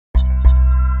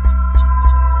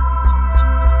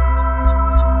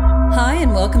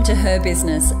welcome to Her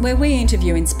Business, where we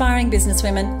interview inspiring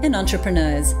businesswomen and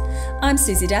entrepreneurs. I'm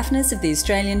Susie Daphnis of the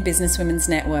Australian Businesswomen's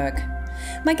Network.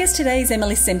 My guest today is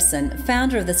Emily Simpson,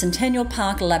 founder of the Centennial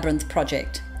Park Labyrinth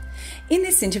project. In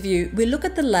this interview, we look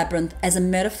at the labyrinth as a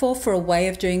metaphor for a way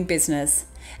of doing business,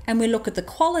 and we look at the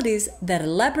qualities that a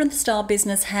labyrinth-style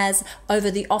business has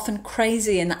over the often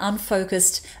crazy and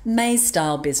unfocused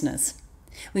maze-style business.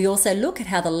 We also look at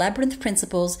how the labyrinth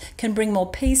principles can bring more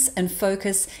peace and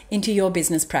focus into your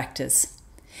business practice.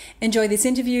 Enjoy this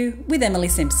interview with Emily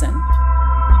Simpson.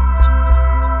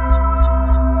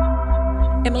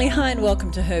 Emily, hi and welcome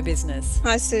to Her Business.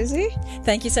 Hi, Susie.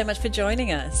 Thank you so much for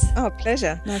joining us. Oh,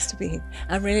 pleasure. Nice to be here.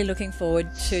 I'm really looking forward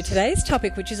to today's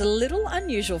topic, which is a little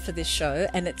unusual for this show,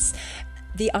 and it's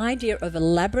the idea of a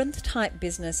labyrinth-type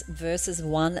business versus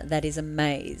one that is a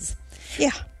maze.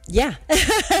 Yeah. Yeah.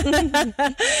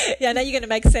 Yeah, I know you're going to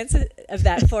make sense of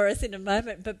that for us in a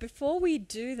moment. But before we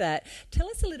do that, tell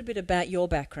us a little bit about your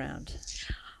background.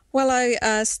 Well,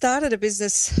 I started a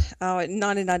business in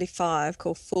 1995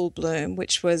 called Full Bloom,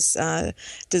 which was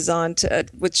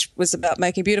which was about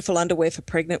making beautiful underwear for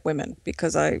pregnant women,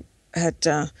 because I had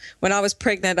when I was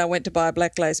pregnant, I went to buy a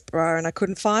black lace bra and I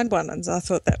couldn't find one, and so I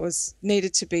thought that was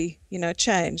needed to be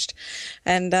changed,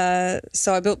 and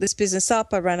so I built this business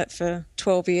up. I ran it for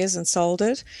 12 years and sold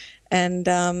it,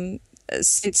 and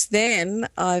since then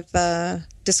I've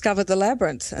discovered the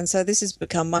labyrinth, and so this has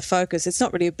become my focus. It's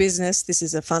not really a business, this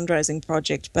is a fundraising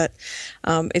project, but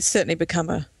it's certainly become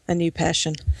a new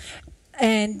passion.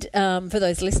 And for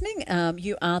those listening,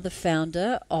 you are the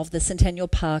founder of the Centennial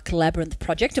Park Labyrinth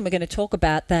project, and we're going to talk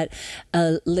about that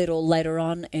a little later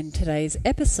on in today's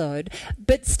episode.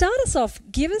 But start us off,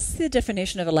 give us the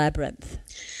definition of a labyrinth.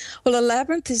 Well, a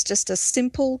labyrinth is just a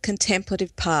simple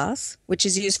contemplative path which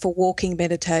is used for walking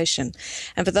meditation.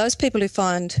 And for those people who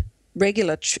find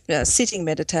regular sitting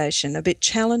meditation a bit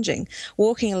challenging,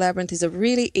 walking a labyrinth is a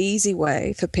really easy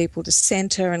way for people to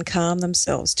centre and calm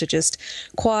themselves, to just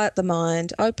quiet the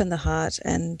mind, open the heart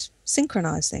and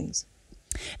synchronise things.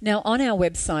 Now, on our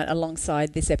website,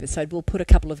 alongside this episode, we'll put a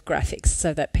couple of graphics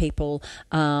so that people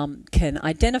can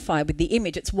identify with the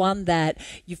image. It's one that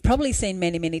you've probably seen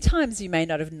many, many times. You may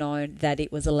not have known that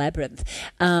it was a labyrinth.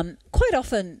 Quite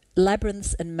often,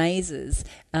 labyrinths and mazes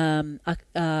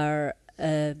are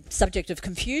a subject of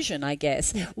confusion, I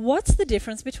guess. What's the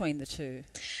difference between the two?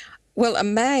 Well, a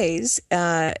maze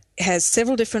has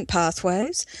several different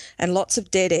pathways and lots of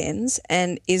dead ends,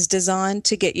 and is designed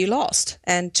to get you lost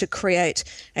and to create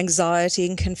anxiety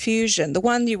and confusion. The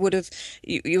one you would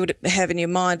have in your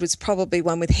mind was probably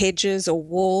one with hedges or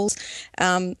walls,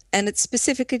 and it's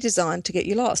specifically designed to get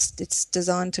you lost. It's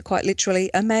designed to quite literally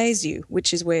amaze you,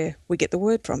 which is where we get the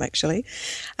word from, actually.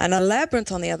 And a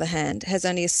labyrinth, on the other hand, has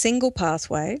only a single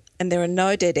pathway and there are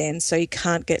no dead ends, so you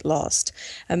can't get lost.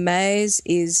 A maze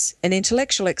is an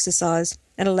intellectual exercise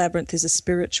and a labyrinth is a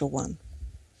spiritual one.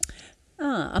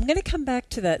 I'm going to come back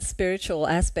to that spiritual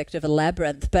aspect of a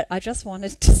labyrinth, but I just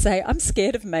wanted to say I'm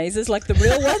scared of mazes, like the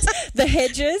real ones, the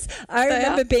hedges. I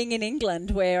remember being in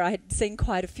England where I had seen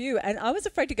quite a few, and I was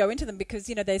afraid to go into them because,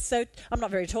 I'm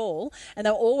not very tall, and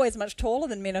they're always much taller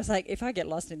than me, and I was like, if I get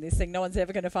lost in this thing, no one's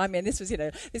ever going to find me. And this was,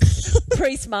 this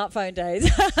pre-smartphone days.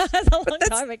 That's a long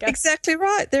time ago. Exactly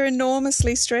right. They're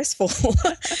enormously stressful.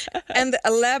 And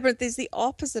a labyrinth is the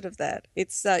opposite of that.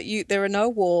 It's there are no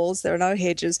walls, there are no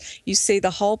hedges. You see the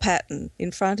whole pattern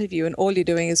in front of you, and all you're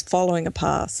doing is following a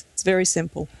path. It's very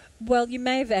simple. Well, you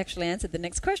may have actually answered the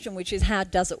next question, which is, how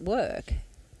does it work?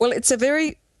 Well, it's a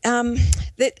very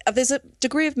there's a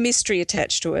degree of mystery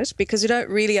attached to it, because you don't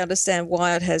really understand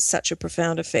why it has such a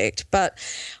profound effect. But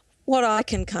what I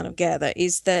can kind of gather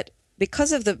is that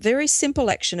because of the very simple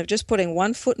action of just putting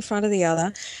one foot in front of the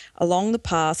other along the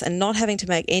path and not having to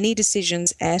make any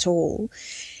decisions at all,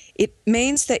 it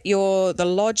means that the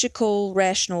logical,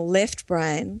 rational left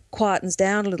brain quietens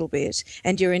down a little bit,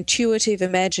 and your intuitive,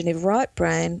 imaginative right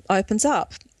brain opens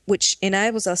up, which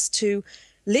enables us to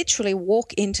literally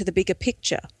walk into the bigger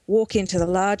picture, walk into the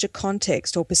larger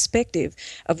context or perspective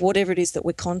of whatever it is that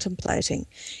we're contemplating.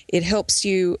 It helps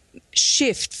you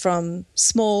shift from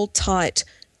small, tight,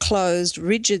 closed,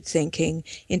 rigid thinking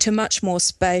into much more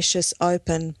spacious,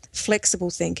 open, flexible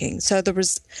thinking. So the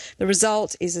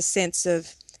result is a sense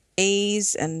of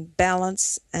ease and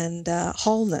balance and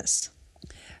wholeness.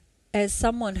 As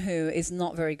someone who is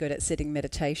not very good at sitting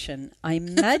meditation, I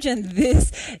imagine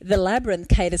the labyrinth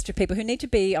caters to people who need to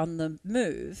be on the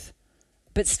move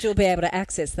but still be able to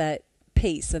access that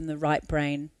peace and the right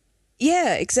brain.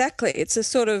 Yeah, exactly. It's a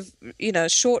sort of,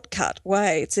 shortcut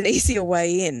way. It's an easier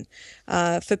way in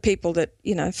for people that,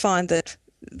 find that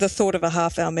the thought of a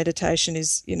half-hour meditation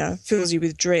is, fills you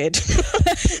with dread.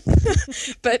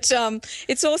 But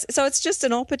it's just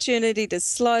an opportunity to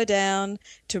slow down,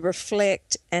 to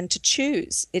reflect, and to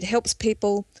choose. It helps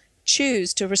people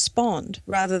choose to respond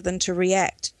rather than to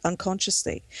react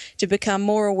unconsciously, to become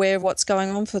more aware of what's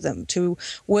going on for them, to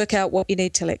work out what you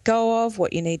need to let go of,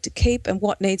 what you need to keep, and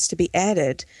what needs to be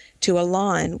added to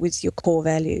align with your core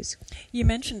values. You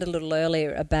mentioned a little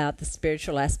earlier about the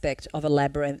spiritual aspect of a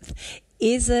labyrinth.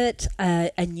 Is it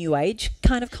a new age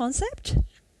kind of concept?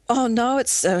 Oh, no,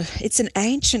 it's an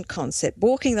ancient concept.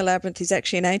 Walking the labyrinth is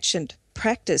actually an ancient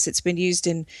practice. It's been used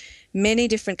in many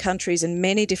different countries and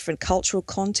many different cultural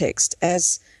contexts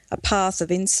as a path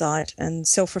of insight and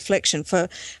self-reflection for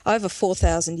over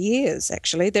 4,000 years,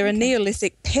 actually. There are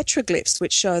Neolithic petroglyphs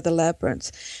which show the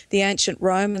labyrinth. The ancient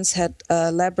Romans had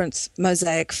labyrinth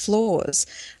mosaic floors.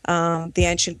 The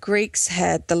ancient Greeks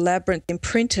had the labyrinth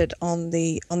imprinted on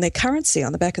their currency,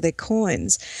 on the back of their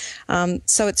coins.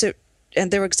 And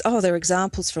there are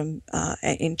examples from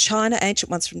in China,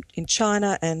 ancient ones from in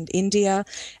China and India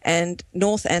and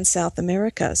North and South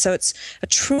America. So it's a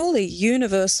truly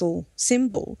universal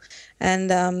symbol,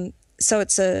 and so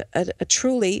it's a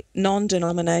truly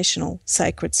non-denominational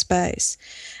sacred space.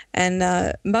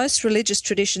 And most religious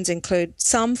traditions include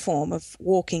some form of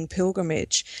walking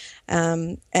pilgrimage.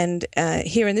 And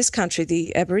here in this country,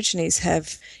 the Aborigines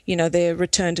have, their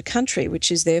return to country, which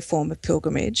is their form of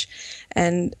pilgrimage.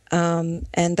 And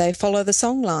they follow the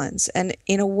song lines. And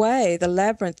in a way, the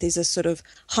labyrinth is a sort of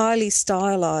highly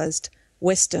stylized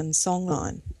Western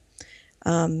songline,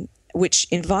 which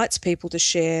invites people to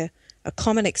share a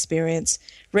common experience,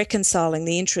 reconciling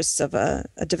the interests of a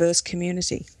diverse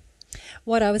community.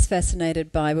 What I was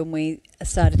fascinated by when we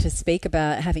started to speak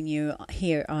about having you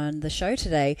here on the show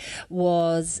today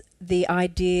was the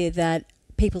idea that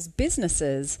people's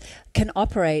businesses can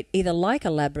operate either like a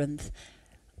labyrinth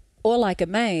or like a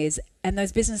maze, and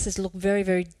those businesses look very,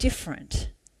 very different.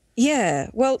 Yeah,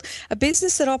 well, a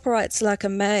business that operates like a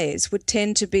maze would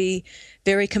tend to be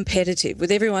very competitive,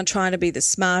 with everyone trying to be the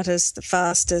smartest, the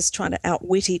fastest, trying to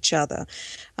outwit each other.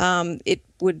 It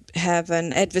would have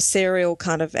an adversarial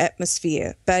kind of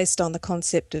atmosphere based on the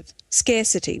concept of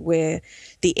scarcity, where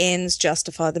the ends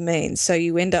justify the means. So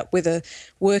you end up with a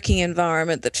working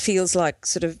environment that feels like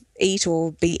sort of eat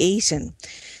or be eaten.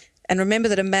 And remember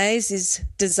that a maze is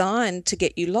designed to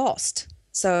get you lost.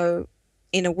 So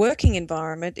in a working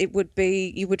environment, you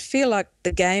would feel like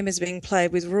the game is being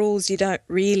played with rules you don't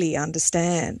really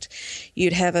understand.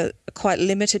 You'd have a quite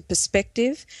limited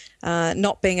perspective,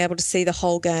 not being able to see the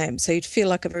whole game. So you'd feel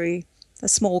like a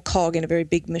small cog in a very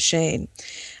big machine.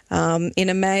 In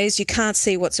a maze, you can't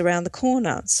see what's around the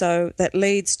corner. So that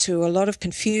leads to a lot of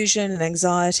confusion and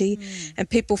anxiety and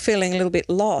people feeling a little bit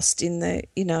lost in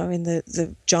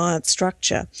the giant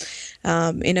structure.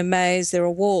 In a maze, there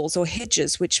are walls or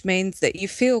hedges, which means that you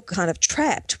feel kind of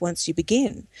trapped once you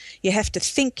begin. You have to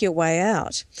think your way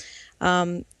out.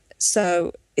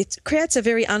 So it creates a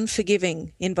very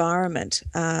unforgiving environment,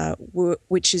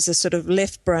 which is a sort of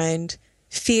left-brained,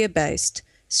 fear-based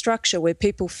structure where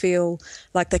people feel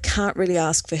like they can't really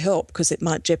ask for help because it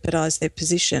might jeopardise their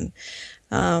position.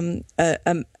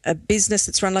 A business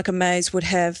that's run like a maze would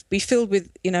be filled with,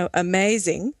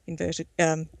 amazing, inverted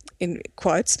in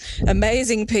quotes,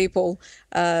 amazing people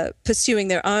pursuing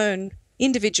their own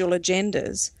individual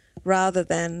agendas rather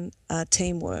than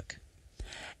teamwork.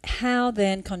 How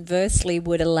then, conversely,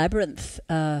 would a labyrinth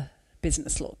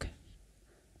business look?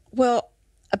 Well,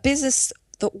 a business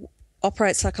that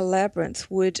operates like a labyrinth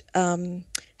would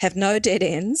have no dead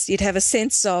ends. You'd have a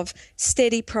sense of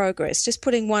steady progress, just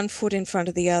putting one foot in front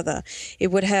of the other. It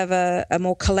would have a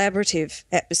more collaborative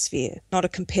atmosphere, not a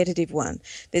competitive one.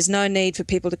 There's no need for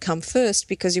people to come first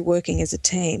because you're working as a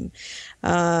team.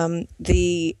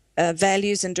 The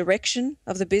values and direction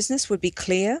of the business would be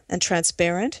clear and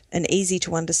transparent and easy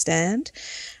to understand.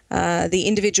 The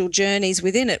individual journeys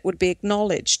within it would be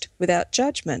acknowledged without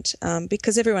judgment,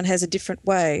 because everyone has a different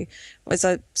way.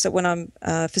 So when I'm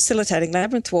facilitating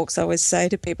labyrinth walks, I always say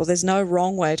to people, there's no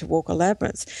wrong way to walk a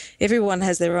labyrinth. Everyone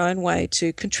has their own way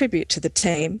to contribute to the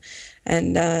team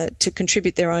and to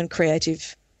contribute their own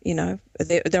creative,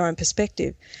 their own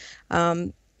perspective.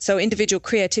 So individual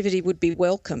creativity would be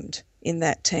welcomed in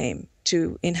that team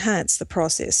to enhance the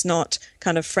process, not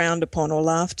kind of frowned upon or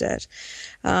laughed at.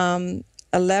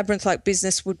 A labyrinth-like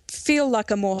business would feel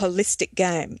like a more holistic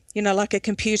game, like a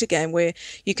computer game where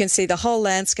you can see the whole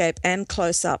landscape and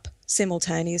close up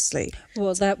simultaneously.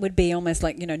 Well, that would be almost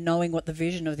like, knowing what the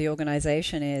vision of the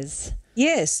organisation is.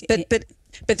 Yes,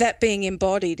 but that being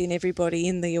embodied in everybody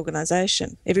in the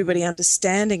organisation, everybody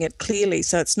understanding it clearly.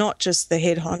 So it's not just the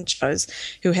head honchos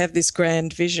who have this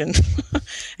grand vision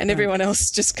and everyone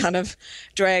else just kind of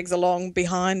drags along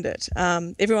behind it.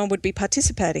 Everyone would be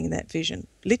participating in that vision,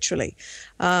 literally.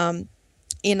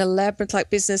 In a labyrinth-like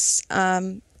business,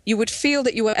 you would feel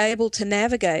that you were able to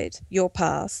navigate your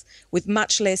path with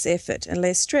much less effort and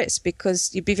less stress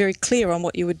because you'd be very clear on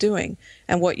what you were doing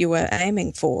and what you were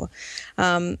aiming for.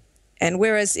 And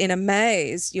whereas in a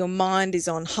maze, your mind is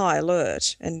on high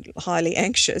alert and highly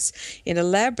anxious, in a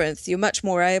labyrinth, you're much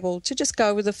more able to just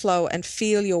go with the flow and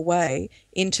feel your way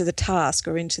into the task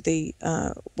or into the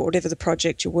whatever the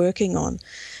project you're working on.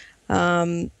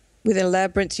 Within a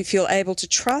labyrinth, you feel able to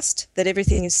trust that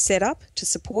everything is set up to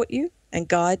support you and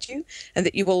guide you, and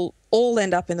that you will all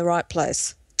end up in the right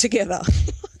place together.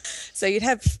 So you'd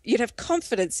have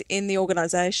confidence in the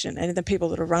organisation and in the people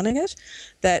that are running it,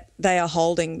 that they are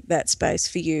holding that space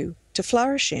for you to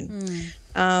flourish in.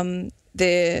 In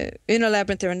a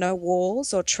labyrinth, there are no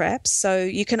walls or traps, so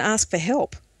you can ask for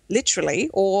help, literally,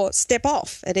 or step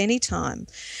off at any time,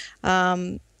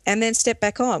 and then step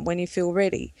back on when you feel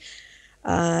ready.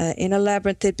 In a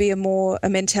labyrinth, there'd be a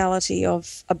mentality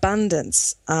of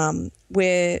abundance,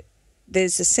 where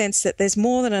there's a sense that there's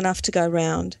more than enough to go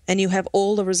round and you have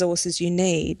all the resources you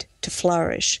need to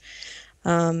flourish.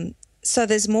 So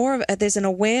there's there's an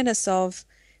awareness of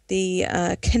the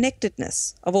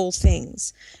connectedness of all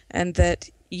things, and that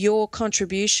your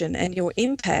contribution and your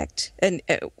impact and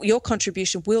your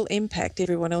contribution will impact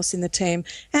everyone else in the team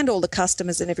and all the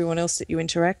customers and everyone else that you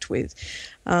interact with.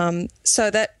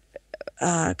 So that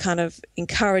kind of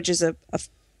encourages a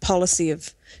policy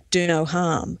of do no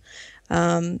harm.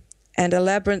 And a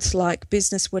labyrinth-like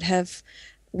business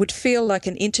would feel like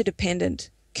an interdependent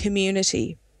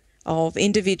community of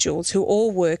individuals who are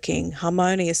all working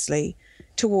harmoniously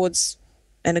towards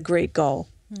an agreed goal.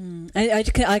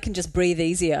 I can just breathe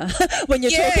easier when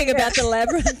you're talking about the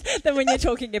labyrinth than when you're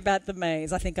talking about the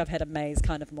maze. I think I've had a maze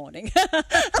kind of morning.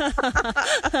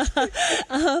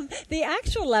 The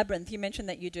actual labyrinth, you mentioned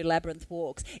that you do labyrinth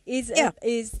walks. Is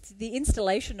the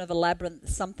installation of a labyrinth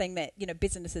something that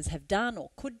businesses have done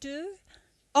or could do?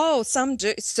 Oh, some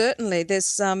do, certainly.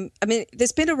 There's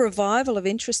been a revival of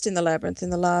interest in the labyrinth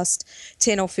in the last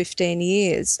 10 or 15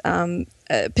 years,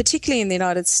 particularly in the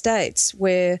United States,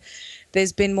 where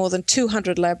there's been more than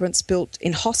 200 labyrinths built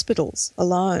in hospitals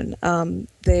alone.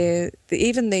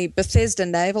 Even the Bethesda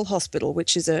Naval Hospital,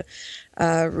 which is a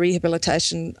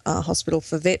rehabilitation hospital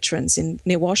for veterans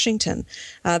near Washington,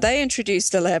 they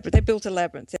introduced a labyrinth. They built a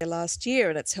labyrinth there last year,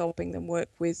 and it's helping them work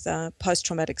with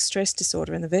post-traumatic stress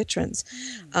disorder in the veterans.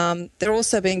 They're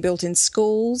also being built in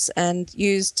schools and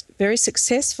used very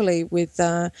successfully with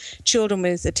children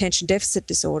with attention deficit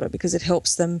disorder, because it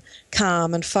helps them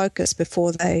calm and focus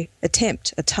before they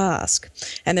attempt a task,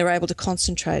 and they're able to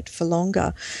concentrate for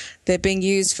longer. They're being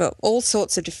used for all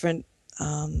sorts of different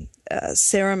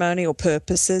ceremonial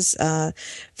purposes.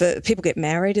 People get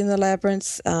married in the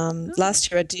labyrinth.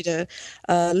 Last year I did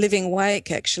a living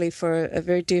wake, actually, for a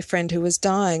very dear friend who was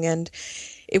dying, and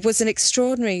it was an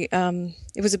extraordinary,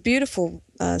 it was a beautiful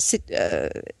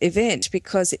event,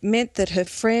 because it meant that her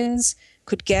friends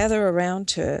could gather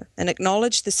around her and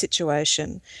acknowledge the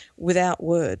situation without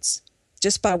words,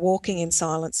 just by walking in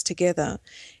silence together.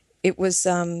 It was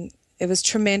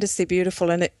tremendously beautiful,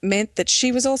 and it meant that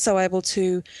she was also able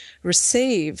to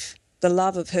receive the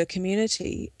love of her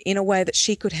community in a way that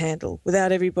she could handle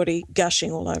without everybody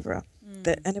gushing all over her.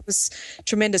 And it was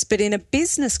tremendous. But in a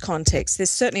business context,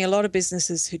 there's certainly a lot of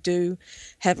businesses who do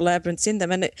have labyrinths in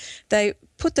them, and they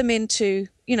put them into,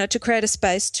 to create a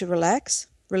space to relax,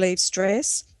 relieve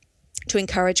stress, to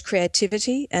encourage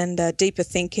creativity and deeper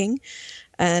thinking,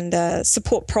 and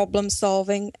support problem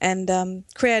solving, and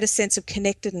create a sense of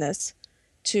connectedness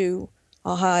to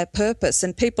a higher purpose.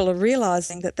 And people are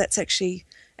realising that that's actually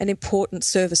an important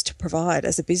service to provide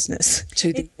as a business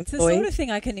to the employee. It's the sort of thing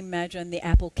I can imagine the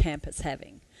Apple campus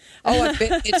having. Oh, I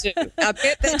bet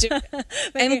they do.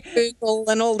 And Google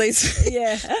and all these.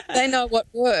 Yeah. They know what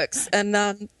works. And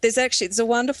there's a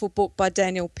wonderful book by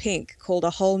Daniel Pink called A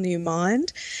Whole New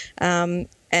Mind. And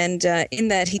in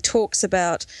that he talks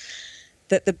about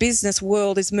that the business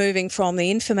world is moving from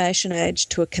the information age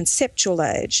to a conceptual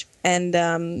age, and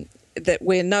that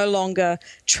we're no longer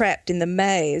trapped in the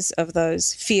maze of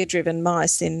those fear-driven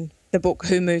mice in the book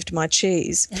Who Moved My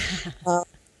Cheese.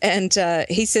 And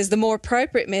he says the more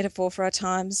appropriate metaphor for our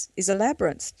times is a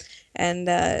labyrinth, and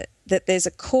that there's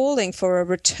a calling for a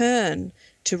return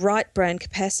to right brain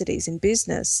capacities in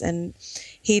business, and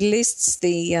he lists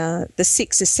the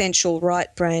 6 essential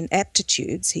right brain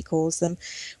aptitudes, he calls them,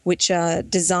 which are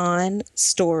design,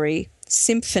 story,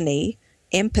 symphony,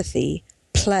 empathy,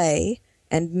 play,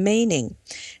 and meaning.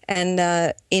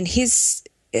 And in his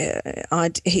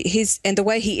and the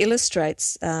way he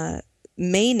illustrates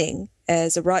meaning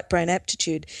as a right brain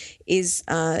aptitude is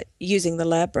using the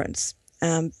labyrinth,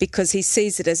 because he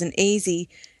sees it as an easy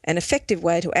and effective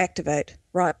way to activate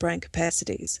right brain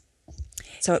capacities.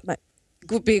 So it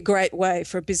would be a great way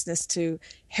for a business to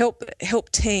help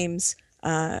teams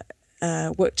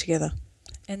work together.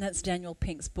 And that's Daniel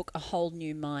Pink's book, A Whole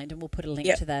New Mind, and we'll put a link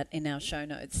Yep. to that in our show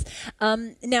notes.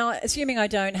 Now, assuming I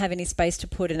don't have any space to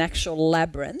put an actual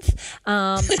labyrinth,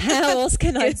 how else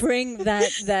can I bring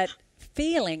that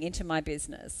feeling into my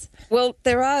business? Well,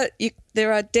 there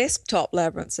are desktop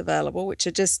labyrinths available, which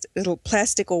are just little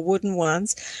plastic or wooden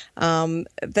ones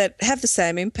that have the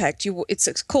same impact.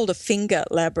 It's called a finger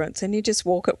labyrinth, and you just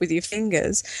walk it with your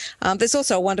fingers. There's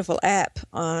also a wonderful app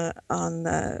for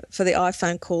the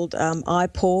iPhone called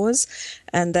iPause,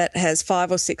 and that has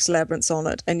 5 or 6 labyrinths on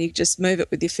it, and you just move it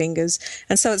with your fingers.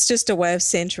 And so it's just a way of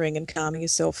centering and calming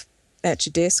yourself at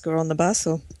your desk or on the bus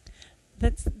or...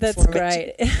 That's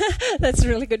great. That's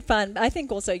really good fun. I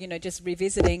think also, just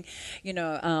revisiting,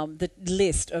 the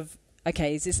list of,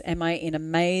 okay, am I in a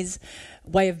maze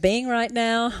way of being right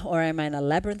now, or am I in a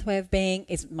labyrinth way of being?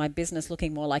 Is my business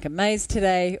looking more like a maze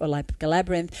today or like a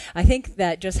labyrinth? I think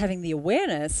that just having the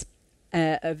awareness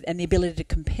and the ability to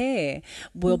compare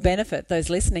will benefit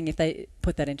those listening if they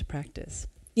put that into practice.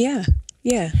 Yeah.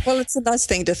 Well, it's a nice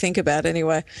thing to think about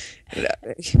anyway.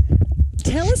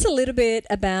 Tell us a little bit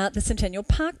about the Centennial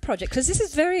Park project, because this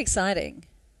is very exciting.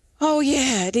 Oh,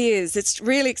 yeah, it is. It's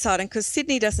really exciting because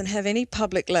Sydney doesn't have any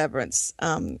public labyrinths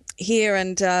here.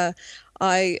 And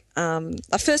I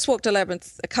first walked a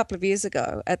labyrinth a couple of years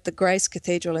ago at the Grace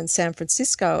Cathedral in San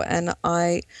Francisco, and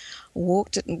I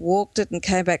walked it and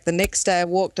came back the next day. I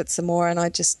walked it some more, and I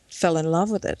just fell in love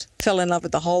with it. Fell in love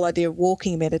with the whole idea of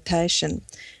walking meditation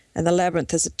and the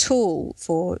labyrinth as a tool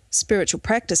for spiritual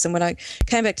practice. And when I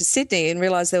came back to Sydney and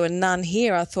realised there were none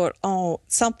here, I thought, oh,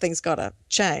 something's got to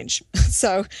change.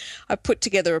 So I put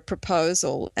together a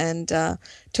proposal and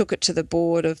took it to the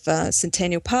board of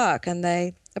Centennial Park, and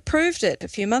they approved it a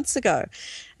few months ago.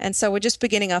 And so we're just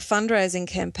beginning our fundraising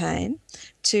campaign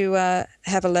to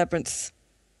have a labyrinth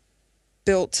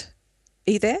built.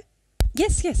 Are you there?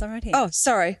 Yes, I'm right here. Oh,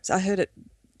 sorry. I heard it.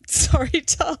 Sorry,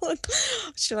 darling.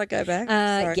 Should I go back?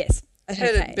 Yes. I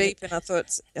heard it beep and I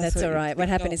thought... That's all right. What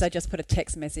happened is I just put a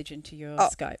text message into your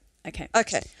Skype. Okay.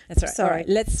 Okay. That's all right. Sorry. All right,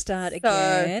 let's start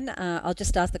again. I'll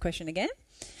just ask the question again.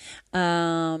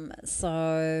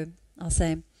 So I'll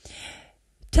say,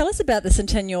 tell us about the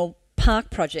Centennial Park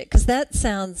project, because that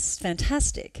sounds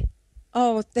fantastic.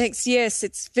 Oh, thanks. Yes,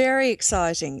 it's very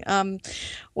exciting.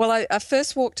 Well, I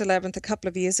first walked a labyrinth a couple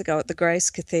of years ago at the Grace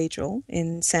Cathedral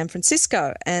in San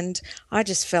Francisco, and I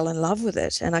just fell in love with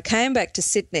it. And I came back to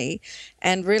Sydney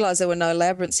and realised there were no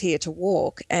labyrinths here to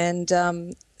walk. And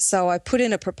so I put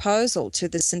in a proposal to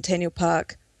the Centennial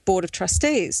Park Board of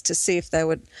Trustees to see if they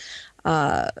would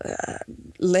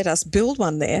let us build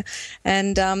one there,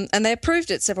 and they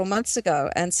approved it several months ago,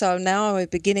 and so now we're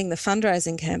beginning the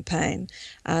fundraising campaign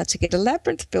to get a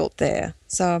labyrinth built there.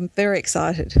 So I'm very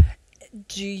excited.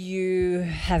 Do you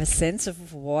have a sense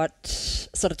of what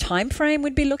sort of time frame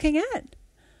we'd be looking at?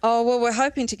 Oh, well, we're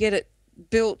hoping to get it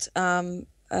built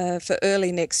for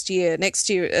early next year. Next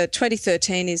year,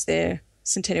 2013 is their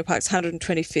Centennial Park's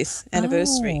 125th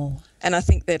anniversary. Oh. And I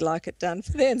think they'd like it done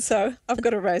for then, so I've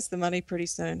got to raise the money pretty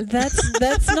soon.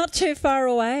 That's not too far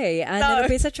away, and it'll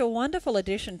be such a wonderful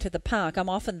addition to the park. I'm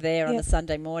often there on a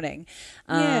Sunday morning,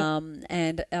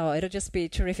 and it'll just be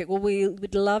terrific. Well, we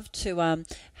would love to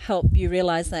help you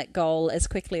realise that goal as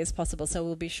quickly as possible, so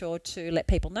we'll be sure to let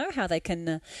people know how they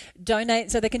can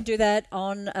donate, so they can do that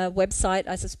on a website,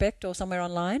 I suspect, or somewhere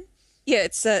online. Yeah,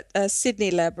 it's at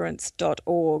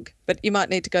sydneylabyrinth.org, but you might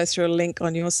need to go through a link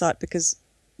on your site because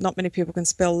not many people can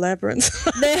spell labyrinth.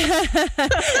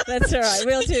 That's all right.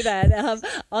 We'll do that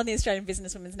on the Australian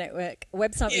Businesswomen's Network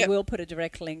website. We will put a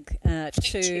direct link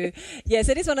to. Yes,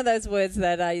 it is one of those words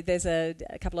that there's a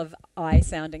couple of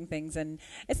I-sounding things, and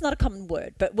it's not a common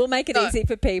word, but we'll make it easy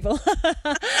for people.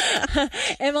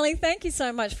 Emily, thank you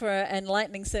so much for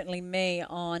enlightening certainly me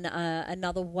on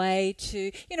another way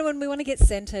to, when we want to get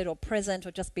centred or present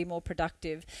or just be more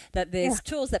productive, that there's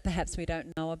tools that perhaps we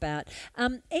don't know about.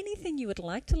 Anything you would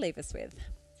like to leave us with?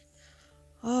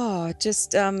 Oh,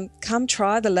 just come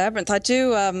try the Labyrinth. I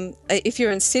do, if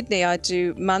you're in Sydney, I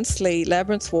do monthly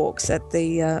Labyrinth walks at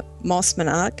the Mossman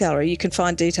Art Gallery. You can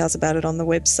find details about it on the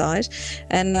website.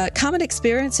 And come and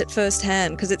experience it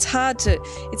firsthand, because it's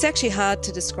actually hard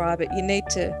to describe it. You need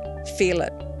to feel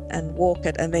it and walk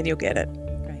it, and then you'll get it.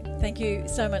 Great. Thank you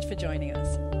so much for joining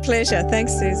us. Pleasure.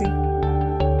 Thanks, Susie.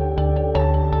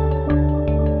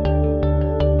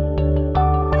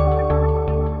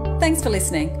 Thanks for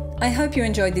listening. I hope you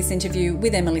enjoyed this interview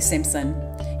with Emily Simpson.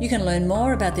 You can learn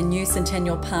more about the new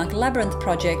Centennial Park Labyrinth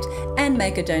project and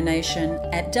make a donation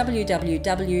at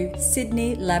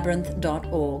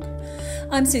www.sydneylabyrinth.org.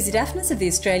 I'm Susie Daphnis of the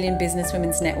Australian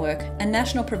Businesswomen's Network, a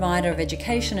national provider of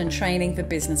education and training for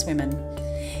businesswomen.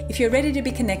 If you're ready to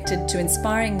be connected to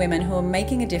inspiring women who are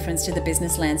making a difference to the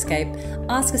business landscape,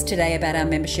 ask us today about our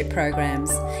membership programs.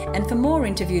 And for more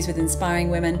interviews with inspiring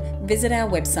women, visit our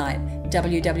website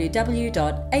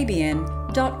www.abn.org.au.